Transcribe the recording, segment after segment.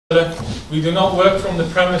We do not work from the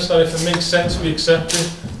premise that if it makes sense we accept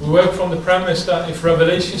it. We work from the premise that if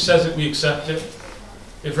revelation says it, we accept it.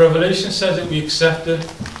 If revelation says it, we accept it.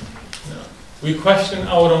 No. We question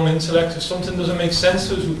our own intellect. If something doesn't make sense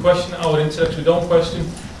to us, we question our intellect. We don't question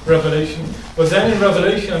revelation. But then in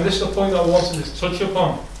revelation, and this is the point I wanted to touch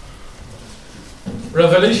upon,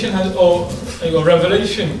 revelation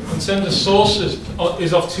revelation in terms of sources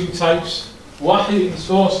is of two types. Wahi in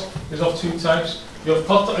source is of two types. You have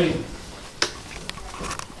qat'i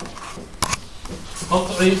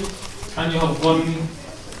and you have dhanni.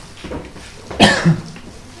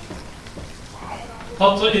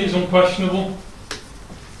 Qat'i is unquestionable.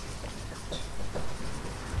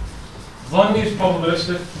 Dhanni is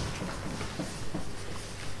probabilistic.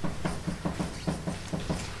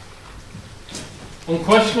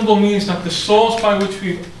 Unquestionable means that the source by which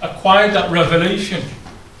we acquired that revelation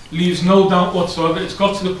leaves no doubt whatsoever. It's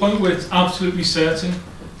got to the point where it's absolutely certain.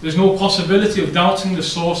 There's no possibility of doubting the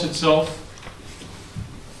source itself.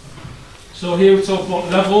 So here we talk about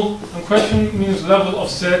level, and question means level of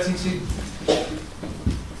certainty.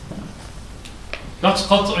 That's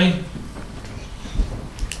qat'i,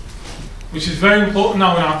 which is very important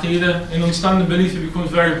now in Aqida. In understanding belief, it becomes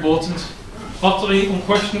very important. Qat'i,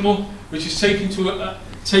 unquestionable, which is taken to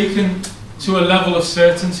a level of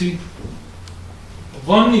certainty.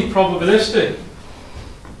 Dhanni, probabilistic,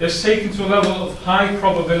 is taken to a level of high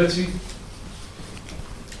probability,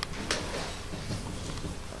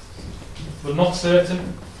 but not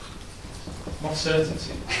certain, not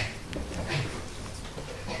certainty.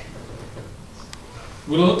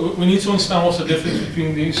 We need to understand what's the difference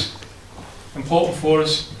between these. Important for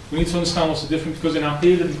us. We need to understand what's the difference, because in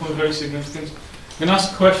Aqida it becomes very significant. I'm going to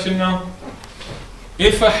ask a question now.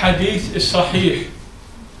 If a hadith is sahih,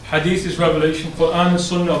 hadith is revelation, Quran and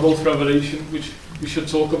Sunnah are both revelation, which we should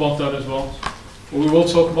talk about that as well. But we will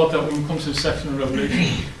talk about that when we come to the section of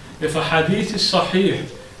revelation. If a hadith is sahih,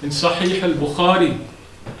 in Sahih al-Bukhari,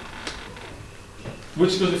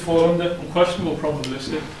 which does it fall under? Unquestionable,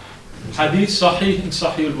 probabilistic. Hadith sahih in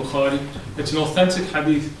Sahih al-Bukhari. It's an authentic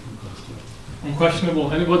hadith.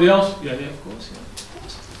 Unquestionable. Anybody else? Yeah, of course.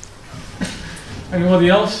 Yeah. Anybody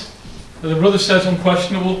else? The brother says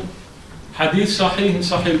unquestionable. Hadith sahih in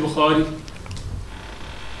Sahih al-Bukhari.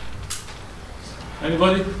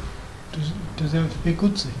 Anybody? Does it have to be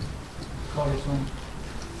Qudsi?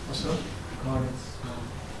 What's that?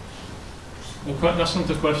 That's not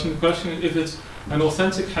the question. The question is if it's an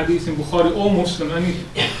authentic hadith in Bukhari or Muslim, any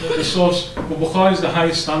the source, but Bukhari is the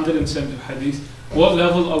highest standard in terms of hadith. What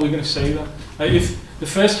level are we going to say that? If the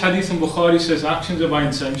first hadith in Bukhari says actions are by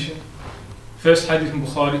intention, first hadith in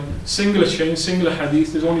Bukhari, singular chain, singular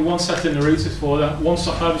hadith, there's only one set of narrators for that. One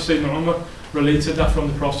Sahabi, Sayyidina Umar, related that from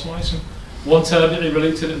the Prophet. One Tabi'i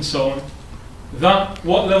related it, and so on. That,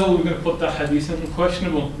 what level are we going to put that hadith in?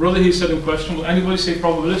 Unquestionable. Brother, he said unquestionable. Anybody say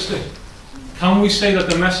probabilistic? Can we say that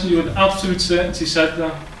the Messenger with absolute certainty said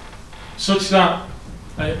that, such that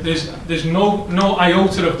there's no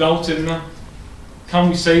iota of doubt in that? Can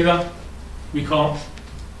we say that? We can't.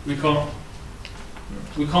 We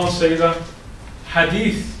can't say that.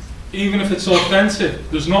 Hadith, even if it's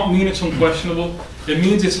authentic, does not mean it's unquestionable. It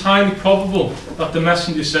means it's highly probable that the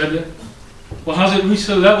Messenger said it. But has it reached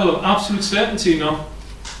a level of absolute certainty? No.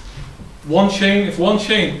 One chain,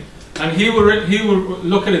 and he will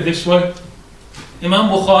look at it this way. Imam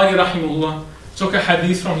Bukhari rahimahullah took a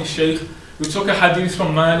hadith from his Sheikh, who took a hadith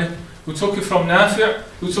from Malik, who took it from Nafi',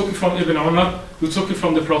 who took it from Ibn Umar, who took it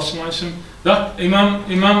from the Prophet. That Imam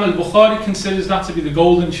al-Bukhari considers that to be the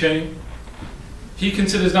golden chain. He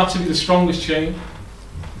considers that to be the strongest chain.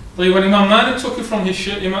 But when Imam Malik took it from his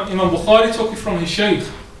Sheikh, Imam Bukhari took it from his Sheikh,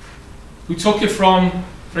 who took it from,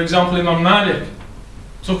 for example, Imam Malik,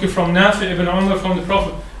 took it from Nafi', Ibn Umar, from the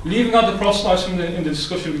Prophet, leaving out the Prophet in the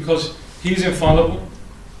discussion because he's infallible.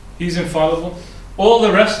 He's infallible. All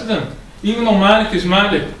the rest of them, even though Malik is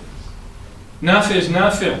Malik, Nafi' is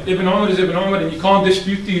Nafi', Ibn Umar is Ibn Umar, and you can't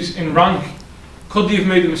dispute these in rank. Could they have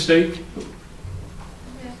made a mistake?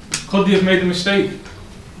 Could they have made a mistake?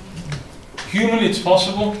 Humanly it's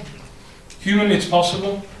possible. Humanly it's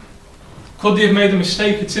possible. Could they have made a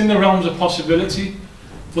mistake? It's in the realms of possibility.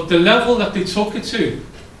 But the level that they took it to,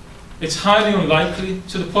 it's highly unlikely,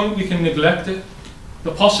 to the point we can neglect it.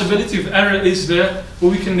 The possibility of error is there, but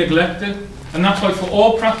we can neglect it. And that's why for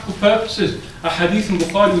all practical purposes, a hadith in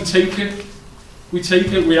Bukhari, we take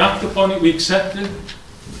it, we act upon it, we accept it.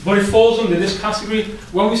 But it falls under this category.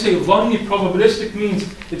 When we say dhanni, probabilistic, means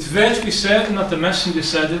it's virtually certain that the Messenger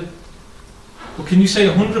said it. But can you say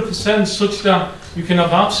 100% such that you can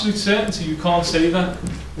have absolute certainty? You can't say that.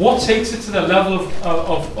 What takes it to the level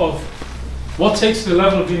What takes the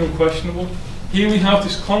level of being unquestionable? Here we have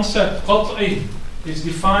this concept, qat'i, is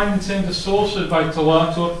defined in terms of sources by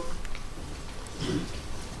tawatur.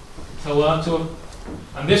 Tawatur.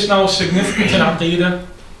 And this now is significant in Aqida.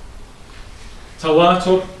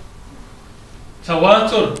 Tawatur.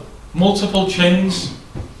 Tawatur, multiple chains.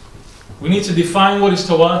 We need to define what is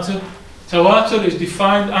tawatur. Tawatur is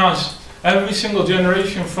defined as every single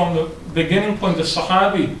generation from the beginning point of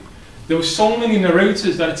Sahabi. There were so many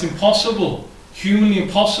narrators that it's impossible, humanly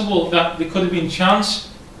impossible, that they could have been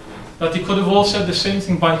chance, that they could have all said the same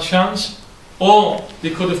thing by chance, or they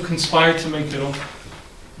could have conspired to make it up.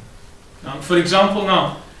 Now, for example,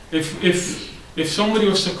 now, if somebody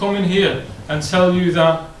was to come in here and tell you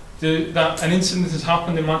that an incident has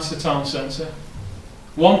happened in Manchester Town Centre,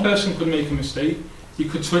 one person could make a mistake, he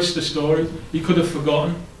could twist the story, he could have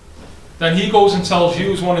forgotten. Then he goes and tells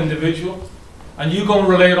you as one individual, and you go and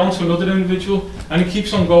relay it on to another individual, and it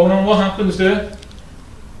keeps on going on. What happens there?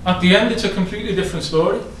 At the end, it's a completely different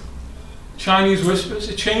story. Chinese whispers,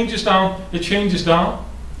 it changes down, it changes down.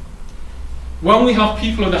 When we have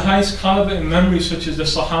people of the highest caliber in memory, such as the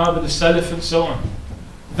Sahaba, the Salaf and so on,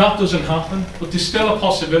 that doesn't happen, but there's still a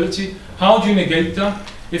possibility. How do you negate that?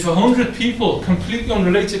 If 100 people, completely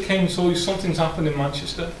unrelated, came and told you something's happened in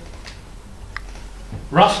Manchester,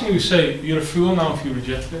 rationally we say, you're a fool now if you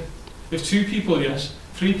reject it. If 2 people, yes,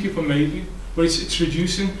 3 people maybe, but it's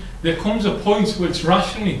reducing. There comes a point where it's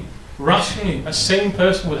rationally, a sane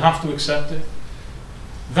person would have to accept it.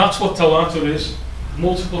 That's what tawatur is,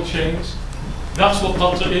 multiple chains. That's what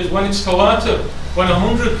tawatur is. When it's tawatur, when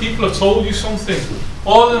 100 people have told you something,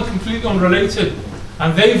 all of them completely unrelated,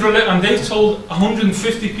 and they've told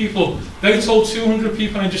 150 people, they've told 200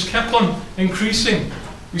 people, and it just kept on increasing.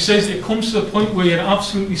 We say it comes to the point where you're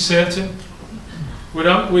absolutely certain. Where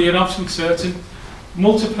you're absolutely certain.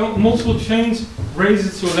 Multiple chains raise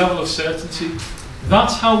it to a level of certainty.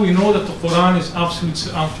 That's how we know that the Quran is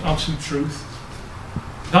absolute truth.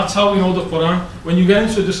 That's how we know the Quran. When you get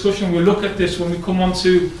into a discussion, we'll look at this when we come on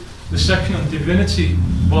to the section on divinity.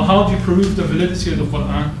 Well, how do you prove the validity of the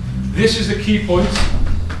Quran? This is the key point.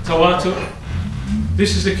 Tawatur.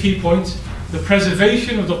 This is the key point. The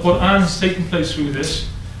preservation of the Quran has taken place through this.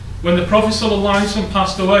 When the Prophet ﷺ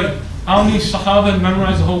passed away, how many Sahaba had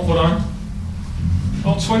memorized the whole Quran?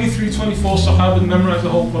 About 23, 24 Sahaba had memorized the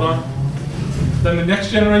whole Quran. Then the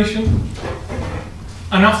next generation,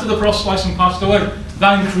 and after the Prophet ﷺ passed away,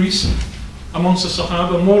 that increased amongst the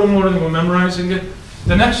Sahaba. More and more of them were memorizing it.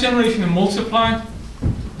 The next generation, it multiplied.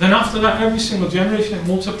 Then after that, every single generation, it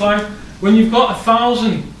multiplied. When you've got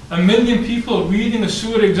 1,000, 1,000,000 people reading a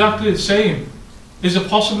surah exactly the same, is it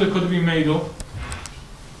possible it could have been made up?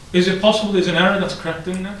 Is it possible there's an error that's correct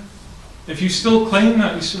in there? If you still claim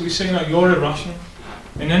that, we say that you're irrational.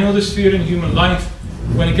 In any other sphere in human life,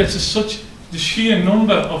 when it gets to such the sheer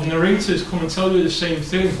number of narrators come and tell you the same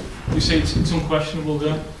thing, we say it's unquestionable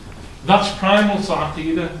there. That's primal to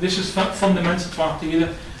Aqida. This is fundamental to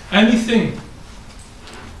Aqida. Anything,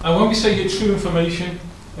 and when we say get true information,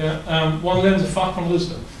 one learns a fact from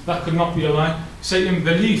us that could not be a lie. Say in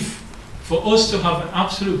belief, for us to have an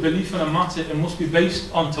absolute belief in a matter, it must be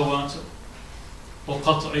based on tawatur or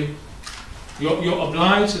qat'i. You're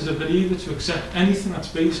obliged as a believer to accept anything that's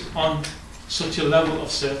based on such a level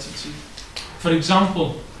of certainty. For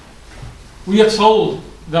example, we are told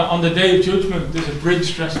that on the Day of Judgment there's a bridge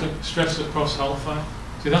stretched across hellfire.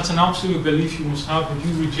 So that's an absolute belief you must have. If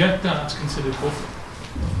you reject that, that's considered kufr.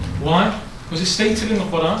 Why? Because it's stated in the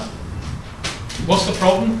Quran. What's the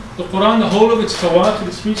problem? The Quran, the whole of it's tawatur,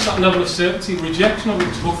 it's reached that level of certainty. Rejection of it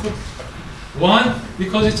is kufr. Why?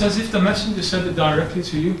 Because it's as if the messenger said it directly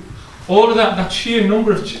to you. All of that sheer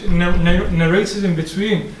number of narrators in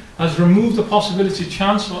between has removed the possibility of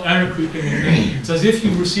chance or error creeping in there. It's as if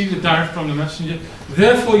you've received it direct from the messenger.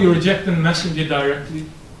 Therefore, you're rejecting the messenger directly.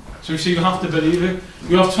 So you see, you have to believe it.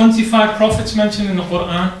 You have 25 prophets mentioned in the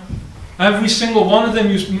Quran. Every single one of them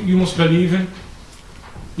you must believe in.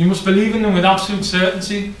 You must believe in them with absolute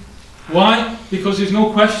certainty. Why? Because there's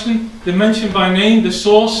no question. They're mentioned by name. The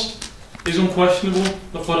source is unquestionable,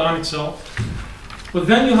 the Quran itself. But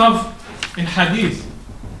then you have, in Hadith,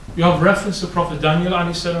 you have reference to Prophet Daniel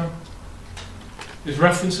alayhi salam. There's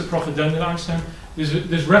reference to Prophet Daniel alayhi salam.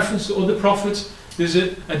 There's reference to other prophets. There's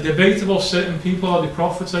a debate about certain people, are they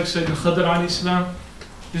prophets, like Sayyidina Khidr alayhi salam.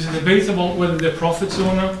 There's a debate about whether they're prophets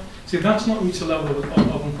or not. See, that's not reached a level of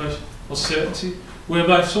unquestionable or certainty.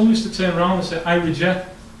 Whereby if somebody is to turn around and say, I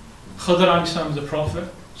reject Khidr alayhi salam as a prophet.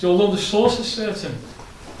 So although the source is certain,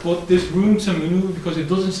 but there's room to maneuver because it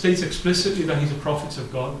doesn't state explicitly that he's a prophet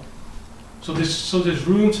of God. So there's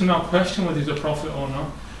room to now question whether he's a prophet or not.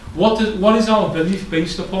 What is our belief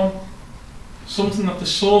based upon? something that the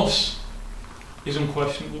source is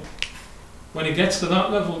unquestionable. When it gets to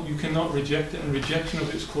that level, you cannot reject it, and rejection of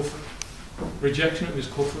it is kufr. Rejection of it is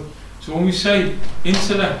kufr. So when we say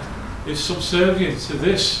intellect is subservient to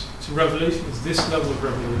this, to revelation, it's this level of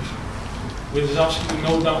revelation, where there's absolutely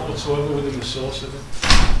no doubt whatsoever within the source of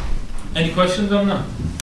it. Any questions on that?